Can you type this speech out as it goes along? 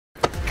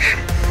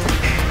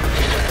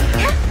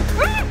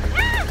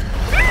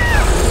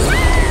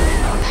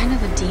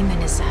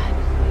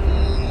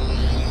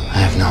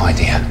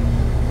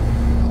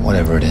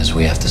Whatever it is,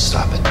 we have to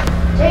stop it.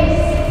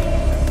 Jace!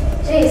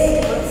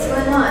 Jace, what's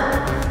going on?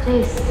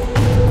 Jace.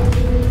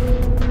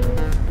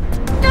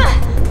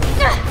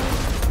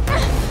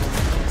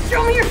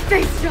 Show me your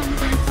face,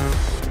 Jonathan!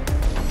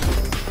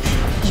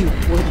 You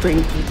will bring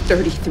me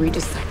 33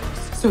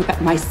 disciples so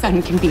that my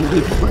son can be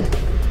reborn,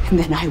 and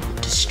then I will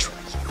destroy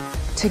you.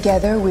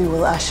 Together, we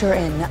will usher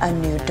in a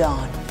new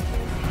dawn.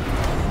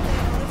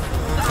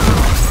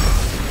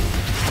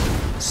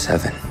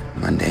 7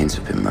 mundanes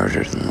have been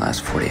murdered in the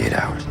last 48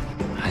 hours.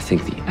 I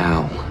think the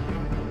owl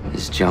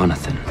is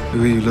Jonathan.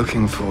 Who are you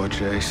looking for,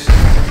 Jace?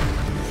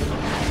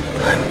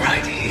 I'm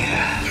right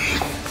here.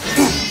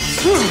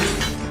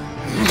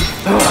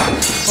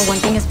 Well, one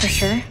thing is for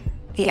sure,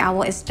 the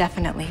owl is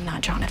definitely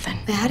not Jonathan.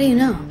 But how do you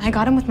know? I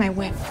got him with my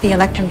whip. The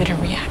electrum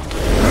didn't react.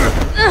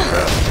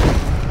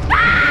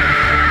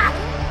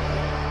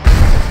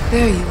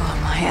 There you are,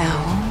 my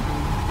owl.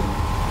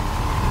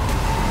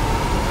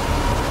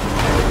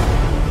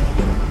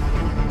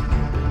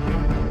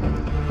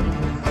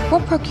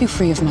 What broke you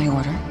free of my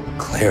order?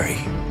 Clary,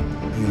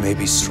 you may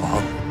be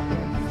strong,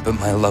 but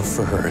my love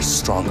for her is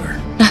stronger.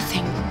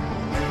 Nothing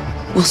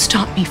will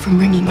stop me from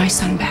bringing my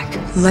son back.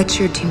 Let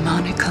your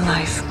demonic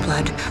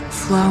lifeblood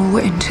flow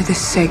into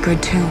this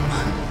sacred tomb,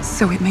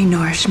 so it may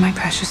nourish my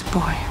precious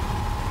boy.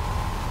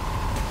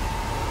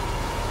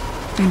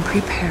 And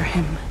prepare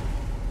him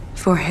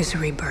for his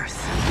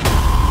rebirth.